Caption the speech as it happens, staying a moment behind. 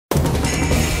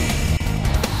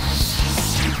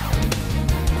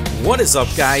What is up,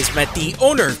 guys? Matt, the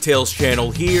owner of Tales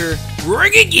channel here,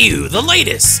 bringing you the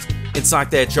latest in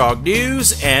Sonic the Hedgehog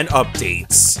news and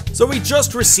updates. So we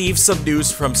just received some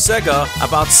news from SEGA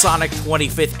about Sonic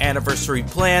 25th anniversary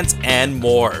plans and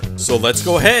more. So let's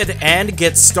go ahead and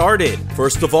get started.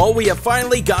 First of all, we have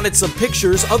finally gotten some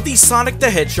pictures of the Sonic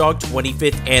the Hedgehog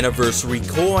 25th anniversary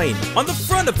coin. On the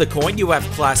front of the coin, you have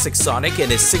classic Sonic in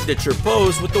his signature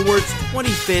pose with the words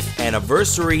 25th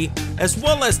anniversary, as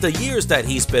well as the years that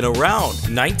he's been around,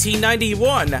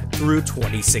 1991 through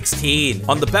 2016.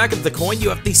 On the back of the coin, you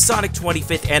have the Sonic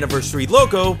 25th anniversary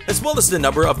logo, as well as the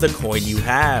number of the coin you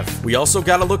have. We also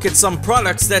got a look at some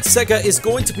products that SEGA is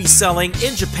going to be selling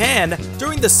in Japan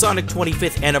during the Sonic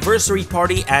 25th anniversary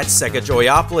party at SEGA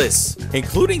Joypolis,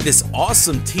 including this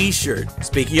awesome t-shirt.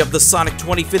 Speaking of the Sonic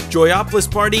 25th Joypolis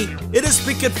party, it has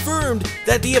been confirmed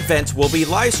that the event will be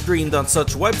live streamed on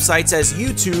such websites as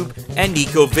YouTube and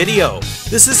Nico Video.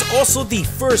 This is also the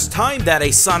first time that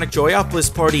a Sonic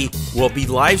Joypolis party will be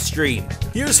live streamed.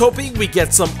 Here's hoping we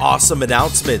get some awesome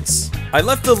announcements. I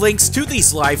left the links to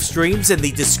these live streams in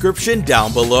the description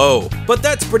down below. But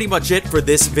that's pretty much it for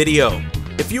this video.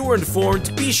 If you were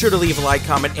informed, be sure to leave a like,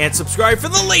 comment, and subscribe for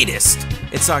the latest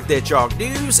in Sonic the Hedgehog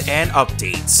news and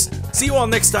updates. See you all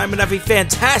next time and have a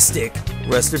fantastic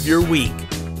rest of your week.